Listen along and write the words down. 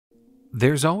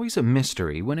There's always a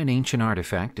mystery when an ancient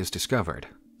artifact is discovered.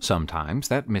 Sometimes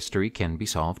that mystery can be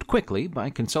solved quickly by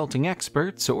consulting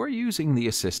experts or using the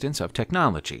assistance of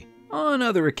technology. On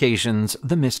other occasions,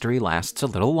 the mystery lasts a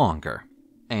little longer.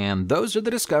 And those are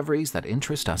the discoveries that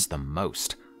interest us the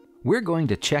most. We're going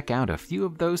to check out a few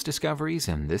of those discoveries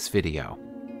in this video.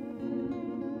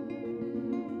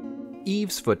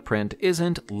 Eve's footprint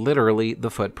isn't literally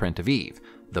the footprint of Eve,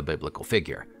 the biblical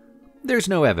figure. There's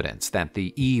no evidence that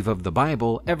the Eve of the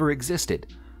Bible ever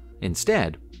existed.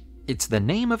 Instead, it's the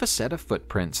name of a set of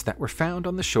footprints that were found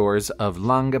on the shores of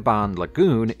Langebaan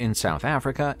Lagoon in South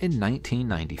Africa in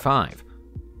 1995.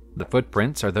 The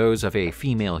footprints are those of a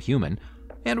female human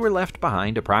and were left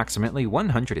behind approximately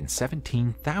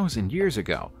 117,000 years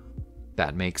ago.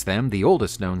 That makes them the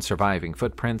oldest known surviving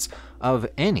footprints of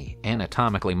any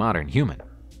anatomically modern human.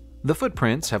 The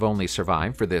footprints have only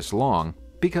survived for this long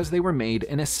because they were made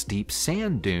in a steep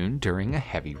sand dune during a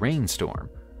heavy rainstorm.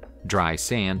 Dry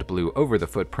sand blew over the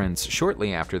footprints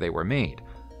shortly after they were made,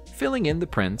 filling in the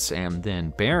prints and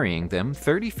then burying them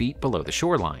 30 feet below the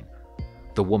shoreline.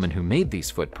 The woman who made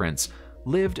these footprints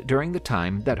lived during the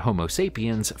time that Homo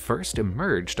sapiens first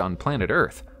emerged on planet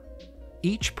Earth.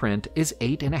 Each print is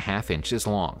 8.5 inches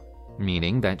long,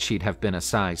 meaning that she'd have been a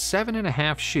size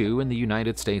 7.5 shoe in the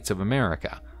United States of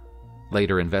America.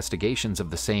 Later investigations of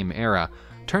the same era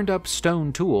turned up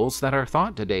stone tools that are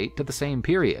thought to date to the same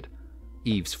period.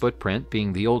 Eve's footprint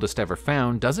being the oldest ever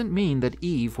found doesn't mean that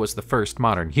Eve was the first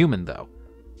modern human, though.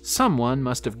 Someone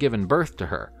must have given birth to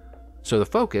her, so the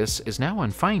focus is now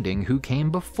on finding who came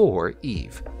before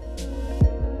Eve.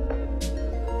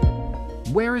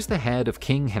 Where is the head of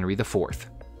King Henry IV?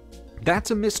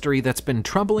 That's a mystery that's been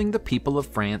troubling the people of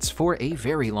France for a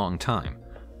very long time.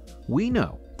 We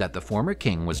know that the former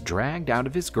king was dragged out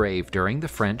of his grave during the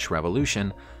French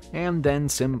Revolution and then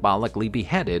symbolically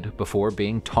beheaded before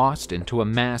being tossed into a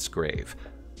mass grave.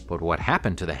 But what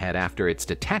happened to the head after its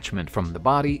detachment from the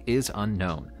body is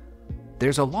unknown.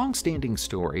 There's a long-standing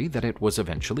story that it was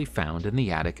eventually found in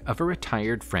the attic of a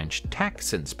retired French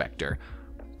tax inspector,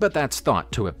 but that's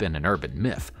thought to have been an urban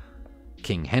myth.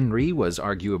 King Henry was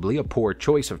arguably a poor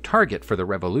choice of target for the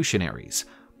revolutionaries.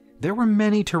 There were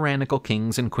many tyrannical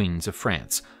kings and queens of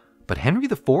France, but Henry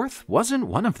IV wasn't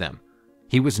one of them.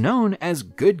 He was known as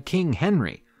Good King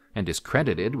Henry and is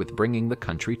credited with bringing the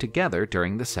country together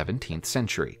during the 17th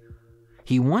century.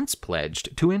 He once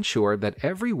pledged to ensure that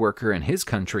every worker in his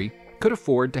country could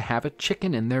afford to have a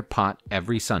chicken in their pot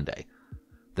every Sunday.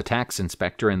 The tax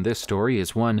inspector in this story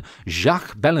is one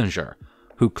Jacques Bellinger,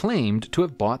 who claimed to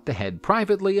have bought the head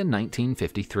privately in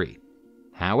 1953.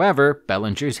 However,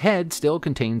 Bellinger's head still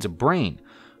contains a brain,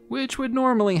 which would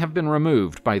normally have been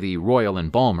removed by the royal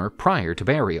embalmer prior to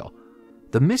burial.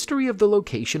 The mystery of the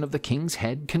location of the king's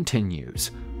head continues.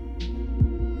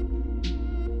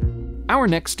 Our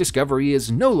next discovery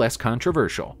is no less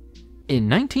controversial. In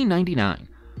 1999,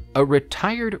 a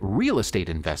retired real estate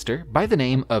investor by the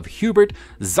name of Hubert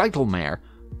Zitelmer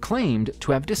claimed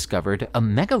to have discovered a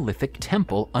megalithic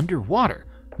temple underwater,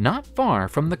 not far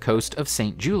from the coast of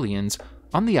St. Julian's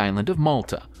on the island of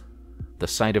Malta. The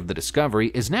site of the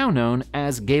discovery is now known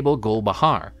as Gebel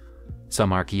Gulbahar.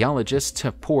 Some archaeologists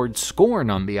have poured scorn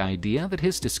on the idea that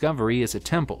his discovery is a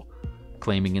temple,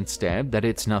 claiming instead that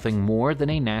it's nothing more than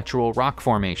a natural rock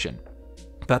formation.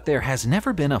 But there has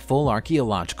never been a full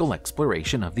archaeological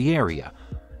exploration of the area,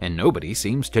 and nobody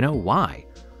seems to know why.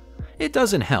 It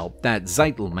doesn't help that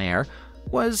Zitelmer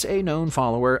was a known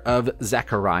follower of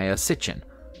Zecharia Sitchin,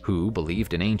 who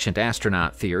believed in ancient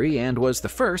astronaut theory and was the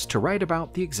first to write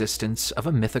about the existence of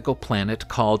a mythical planet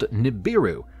called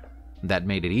Nibiru. That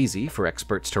made it easy for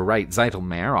experts to write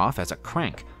Zitelmer off as a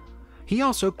crank. He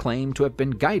also claimed to have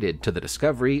been guided to the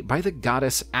discovery by the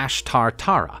goddess Ashtar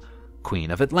Tara,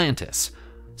 queen of Atlantis,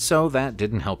 so that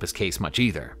didn't help his case much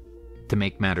either. To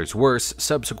make matters worse,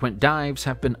 subsequent dives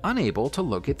have been unable to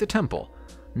locate the temple,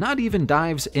 not even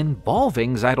dives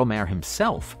involving Zitelmer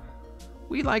himself.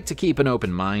 We like to keep an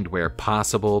open mind where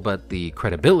possible, but the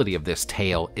credibility of this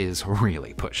tale is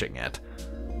really pushing it.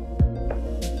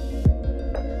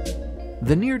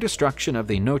 The near destruction of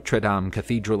the Notre Dame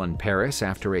Cathedral in Paris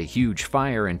after a huge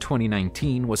fire in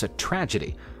 2019 was a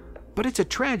tragedy, but it's a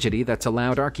tragedy that's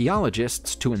allowed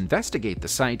archaeologists to investigate the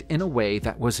site in a way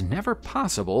that was never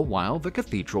possible while the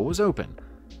cathedral was open.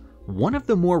 One of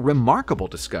the more remarkable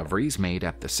discoveries made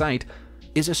at the site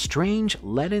is a strange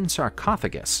leaden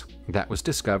sarcophagus that was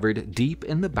discovered deep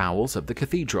in the bowels of the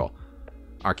cathedral.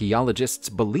 Archaeologists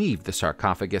believe the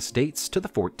sarcophagus dates to the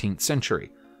 14th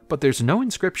century, but there's no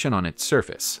inscription on its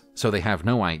surface, so they have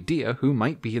no idea who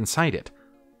might be inside it.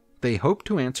 They hope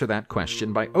to answer that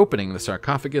question by opening the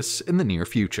sarcophagus in the near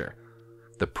future.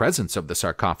 The presence of the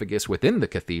sarcophagus within the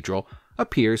cathedral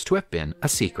appears to have been a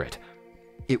secret.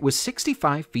 It was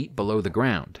 65 feet below the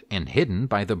ground and hidden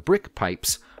by the brick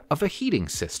pipes of a heating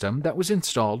system that was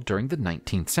installed during the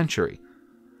 19th century.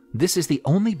 This is the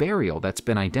only burial that's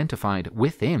been identified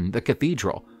within the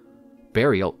cathedral.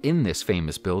 Burial in this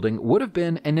famous building would have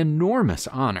been an enormous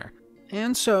honor,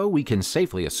 and so we can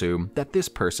safely assume that this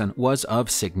person was of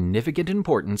significant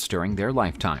importance during their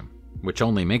lifetime, which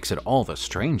only makes it all the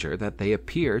stranger that they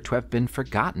appear to have been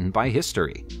forgotten by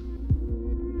history.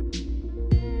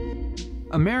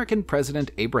 American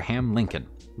President Abraham Lincoln,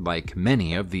 like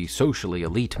many of the socially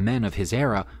elite men of his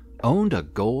era, owned a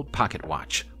gold pocket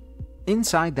watch.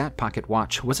 Inside that pocket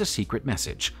watch was a secret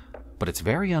message, but it's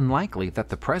very unlikely that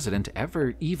the president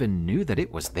ever even knew that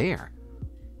it was there.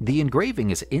 The engraving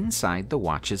is inside the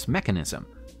watch's mechanism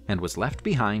and was left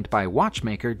behind by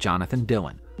watchmaker Jonathan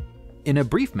Dillon. In a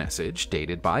brief message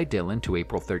dated by Dillon to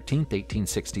April 13,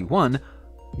 1861,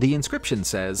 the inscription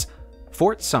says,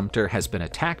 "Fort Sumter has been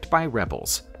attacked by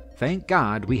rebels. Thank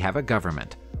God we have a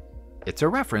government." It's a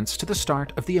reference to the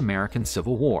start of the American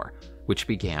Civil War, which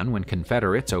began when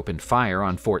Confederates opened fire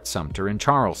on Fort Sumter in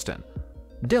Charleston.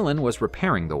 Dillon was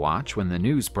repairing the watch when the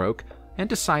news broke and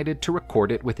decided to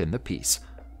record it within the piece.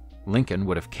 Lincoln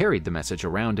would have carried the message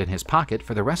around in his pocket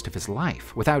for the rest of his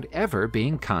life without ever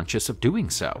being conscious of doing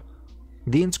so.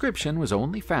 The inscription was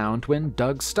only found when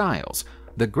Doug Stiles,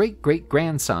 the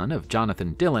great-great-grandson of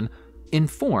Jonathan Dillon,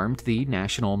 informed the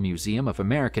National Museum of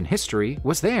American History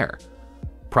was there.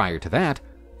 Prior to that,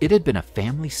 it had been a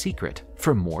family secret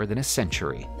for more than a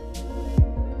century.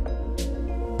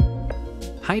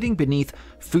 Hiding beneath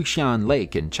Fuxian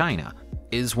Lake in China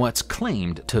is what's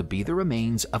claimed to be the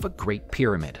remains of a great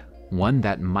pyramid, one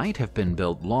that might have been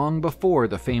built long before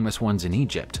the famous ones in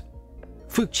Egypt.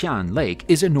 Fuxian Lake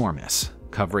is enormous,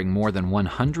 covering more than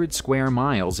 100 square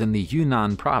miles in the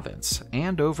Yunnan province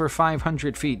and over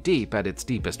 500 feet deep at its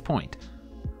deepest point.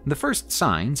 The first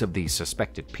signs of the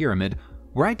suspected pyramid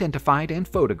were identified and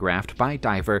photographed by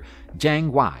diver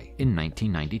Jiang Wei in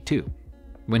 1992.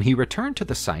 When he returned to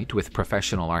the site with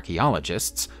professional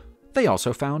archaeologists, they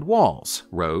also found walls,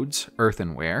 roads,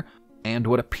 earthenware, and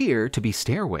what appear to be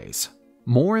stairways.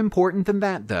 More important than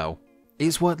that, though,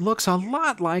 is what looks a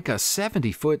lot like a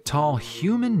 70-foot-tall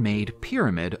human-made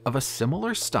pyramid of a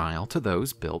similar style to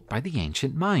those built by the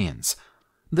ancient Mayans.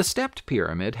 The stepped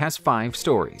pyramid has 5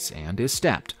 stories and is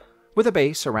stepped, with a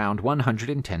base around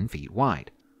 110 feet wide.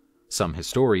 Some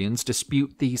historians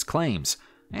dispute these claims,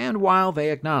 and while they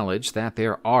acknowledge that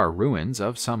there are ruins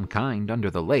of some kind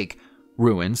under the lake,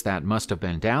 ruins that must have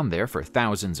been down there for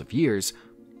thousands of years,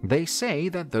 they say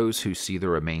that those who see the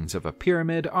remains of a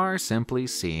pyramid are simply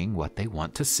seeing what they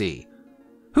want to see.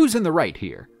 Who's in the right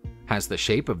here? Has the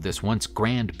shape of this once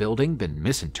grand building been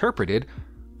misinterpreted?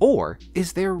 Or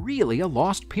is there really a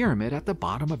lost pyramid at the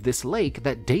bottom of this lake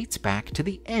that dates back to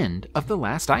the end of the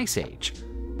last ice age?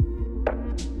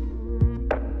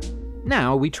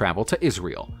 Now we travel to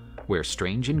Israel, where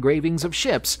strange engravings of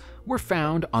ships were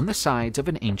found on the sides of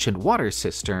an ancient water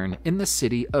cistern in the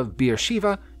city of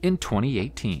Beersheba in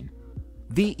 2018.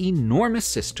 The enormous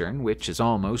cistern, which is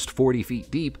almost 40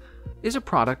 feet deep, is a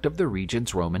product of the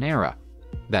region's Roman era.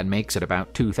 That makes it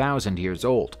about 2,000 years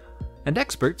old, and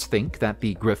experts think that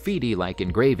the graffiti-like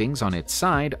engravings on its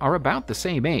side are about the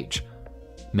same age.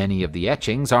 Many of the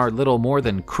etchings are little more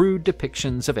than crude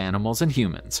depictions of animals and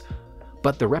humans,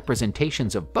 but the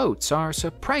representations of boats are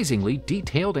surprisingly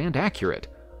detailed and accurate.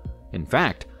 In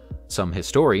fact, some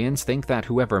historians think that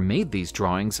whoever made these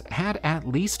drawings had at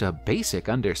least a basic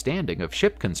understanding of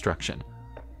ship construction.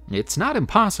 It's not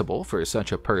impossible for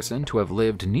such a person to have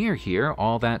lived near here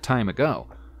all that time ago,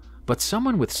 but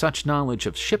someone with such knowledge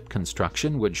of ship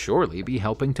construction would surely be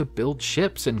helping to build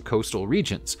ships in coastal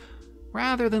regions,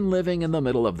 rather than living in the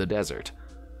middle of the desert.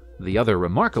 The other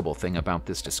remarkable thing about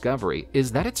this discovery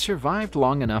is that it survived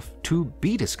long enough to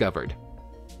be discovered.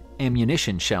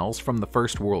 Ammunition shells from the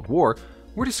First World War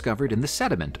were discovered in the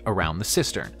sediment around the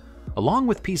cistern, along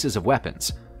with pieces of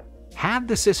weapons. Had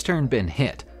the cistern been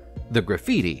hit, the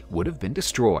graffiti would have been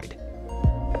destroyed.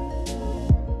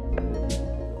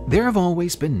 There have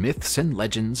always been myths and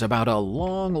legends about a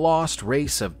long-lost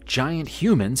race of giant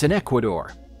humans in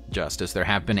Ecuador, just as there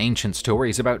have been ancient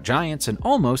stories about giants in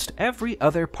almost every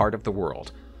other part of the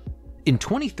world. In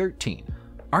 2013,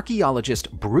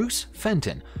 archaeologist Bruce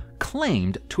Fenton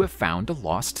claimed to have found a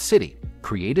lost city,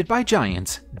 created by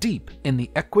giants deep in the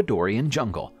Ecuadorian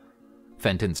jungle.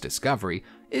 Fenton's discovery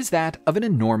is that of an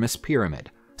enormous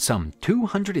pyramid, some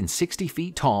 260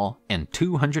 feet tall and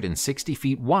 260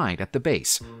 feet wide at the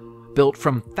base, built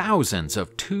from thousands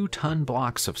of 2-ton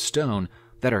blocks of stone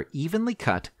that are evenly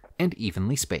cut and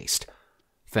evenly spaced.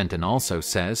 Fenton also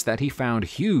says that he found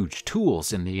huge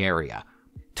tools in the area,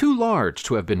 too large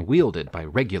to have been wielded by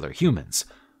regular humans.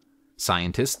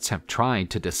 Scientists have tried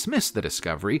to dismiss the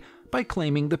discovery by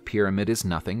claiming the pyramid is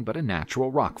nothing but a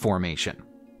natural rock formation,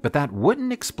 but that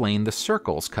wouldn't explain the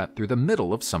circles cut through the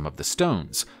middle of some of the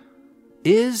stones.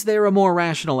 Is there a more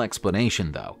rational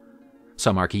explanation, though?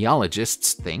 Some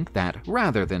archaeologists think that,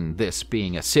 rather than this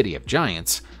being a city of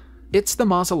giants, it's the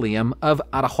mausoleum of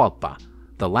Atahualpa,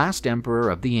 the last emperor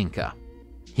of the Inca.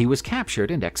 He was captured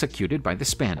and executed by the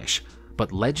Spanish,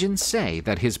 but legends say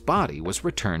that his body was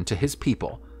returned to his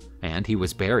people, and he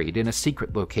was buried in a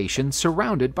secret location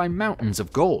surrounded by mountains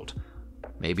of gold.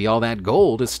 Maybe all that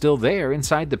gold is still there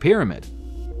inside the pyramid.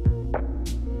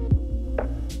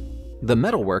 The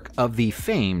metalwork of the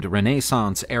famed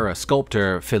Renaissance-era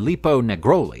sculptor Filippo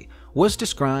Negroli was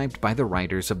described by the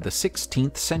writers of the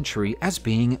 16th century as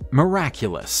being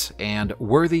miraculous and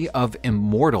worthy of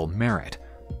immortal merit.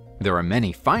 There are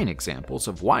many fine examples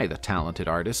of why the talented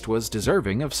artist was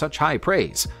deserving of such high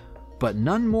praise, but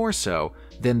none more so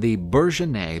than the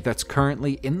Bourgeonnet that's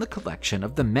currently in the collection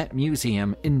of the Met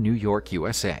Museum in New York,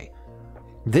 USA.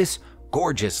 This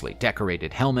gorgeously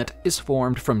decorated helmet is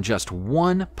formed from just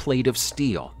one plate of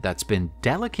steel that's been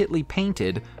delicately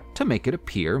painted to make it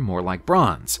appear more like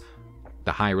bronze.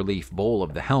 The high-relief bowl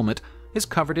of the helmet is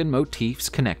covered in motifs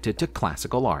connected to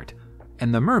classical art,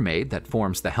 and the mermaid that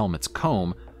forms the helmet's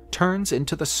comb turns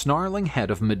into the snarling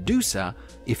head of Medusa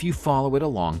if you follow it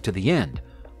along to the end.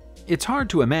 It's hard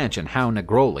to imagine how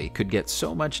Negroli could get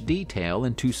so much detail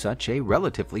into such a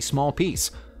relatively small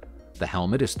piece. The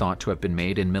helmet is thought to have been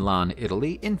made in Milan,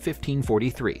 Italy in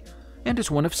 1543, and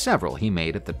is one of several he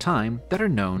made at the time that are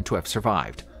known to have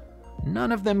survived.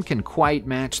 None of them can quite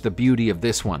match the beauty of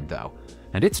this one, though,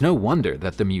 and it's no wonder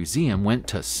that the museum went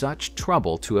to such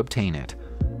trouble to obtain it.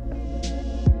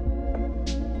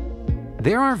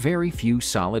 There are very few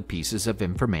solid pieces of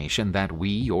information that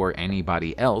we or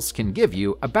anybody else can give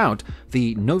you about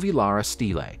the Novilara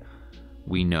stele.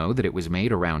 We know that it was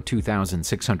made around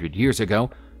 2,600 years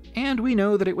ago, and we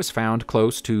know that it was found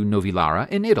close to Novilara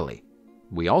in Italy.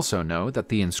 We also know that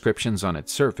the inscriptions on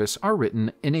its surface are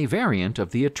written in a variant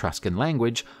of the Etruscan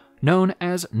language known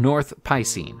as North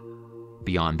Piscine.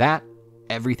 Beyond that,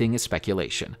 everything is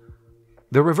speculation.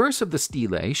 The reverse of the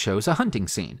stele shows a hunting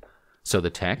scene, so the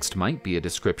text might be a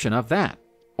description of that,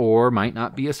 or might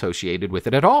not be associated with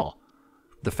it at all.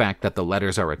 The fact that the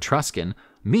letters are Etruscan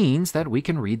means that we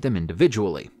can read them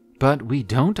individually, but we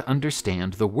don't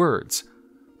understand the words.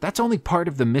 That's only part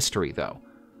of the mystery, though.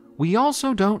 We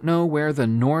also don't know where the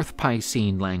North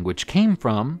Piscine language came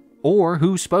from, or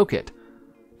who spoke it.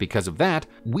 Because of that,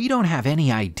 we don't have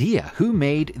any idea who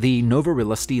made the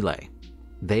Novarilla stele.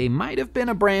 They might have been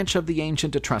a branch of the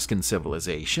ancient Etruscan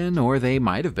civilization, or they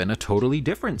might have been a totally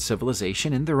different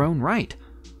civilization in their own right.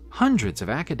 Hundreds of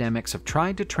academics have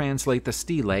tried to translate the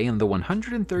stele in the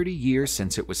 130 years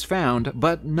since it was found,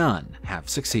 but none have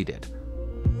succeeded.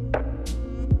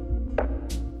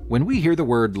 When we hear the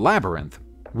word labyrinth,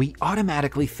 we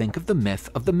automatically think of the myth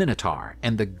of the Minotaur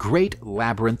and the Great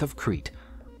Labyrinth of Crete.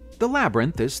 The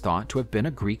labyrinth is thought to have been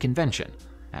a Greek invention,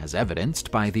 as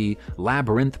evidenced by the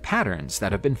labyrinth patterns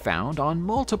that have been found on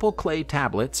multiple clay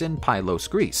tablets in Pylos,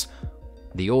 Greece.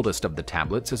 The oldest of the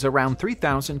tablets is around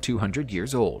 3,200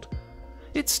 years old.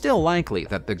 It's still likely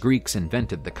that the Greeks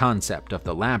invented the concept of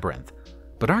the labyrinth,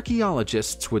 but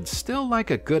archaeologists would still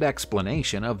like a good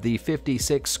explanation of the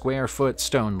 56-square-foot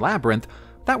stone labyrinth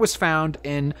that was found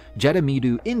in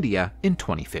Jedamidu, India in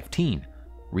 2015.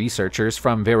 Researchers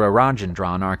from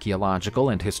Virarajendran Archaeological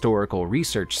and Historical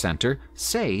Research Center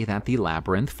say that the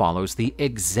labyrinth follows the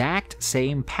exact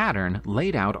same pattern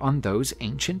laid out on those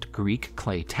ancient Greek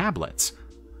clay tablets.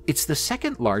 It's the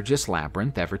second largest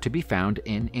labyrinth ever to be found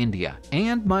in India,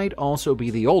 and might also be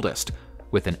the oldest,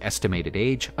 with an estimated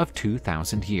age of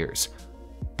 2,000 years.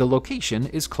 The location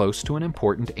is close to an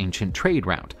important ancient trade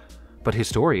route, but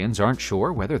historians aren't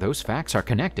sure whether those facts are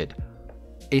connected.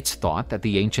 It's thought that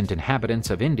the ancient inhabitants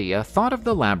of India thought of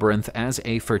the labyrinth as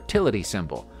a fertility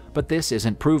symbol, but this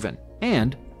isn't proven,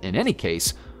 and, in any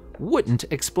case, wouldn't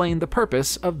explain the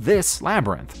purpose of this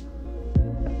labyrinth.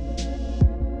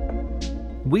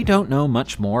 We don't know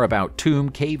much more about tomb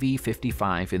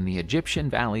KV55 in the Egyptian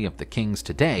Valley of the Kings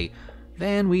today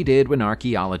than we did when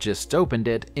archaeologists opened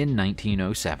it in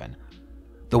 1907.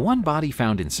 The one body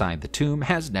found inside the tomb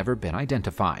has never been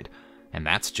identified, and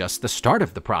that's just the start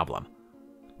of the problem.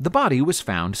 The body was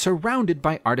found surrounded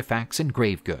by artifacts and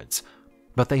grave goods,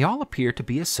 but they all appear to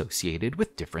be associated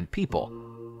with different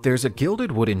people. There's a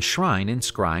gilded wooden shrine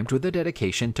inscribed with a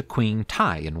dedication to Queen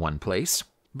Tai in one place,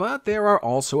 But there are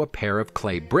also a pair of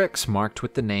clay bricks marked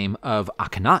with the name of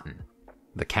Akhenaten.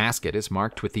 The casket is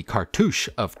marked with the cartouche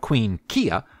of Queen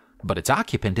Kia, but its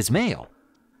occupant is male.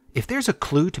 If there's a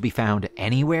clue to be found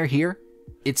anywhere here,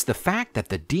 it's the fact that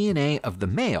the DNA of the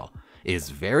male is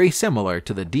very similar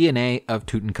to the DNA of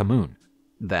Tutankhamun.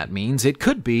 That means it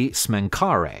could be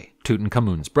Smenkhare,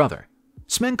 Tutankhamun's brother.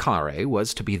 Smenkhare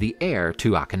was to be the heir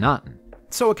to Akhenaten,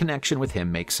 so a connection with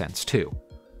him makes sense too.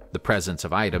 The presence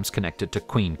of items connected to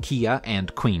Queen Kia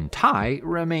and Queen Tai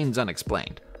remains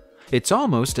unexplained. It's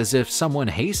almost as if someone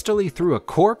hastily threw a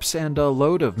corpse and a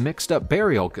load of mixed-up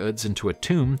burial goods into a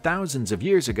tomb thousands of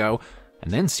years ago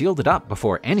and then sealed it up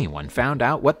before anyone found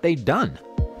out what they'd done.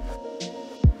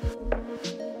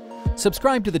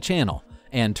 Subscribe to the channel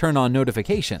and turn on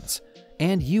notifications,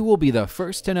 and you will be the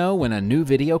first to know when a new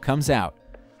video comes out.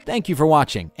 Thank you for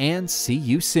watching, and see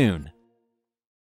you soon.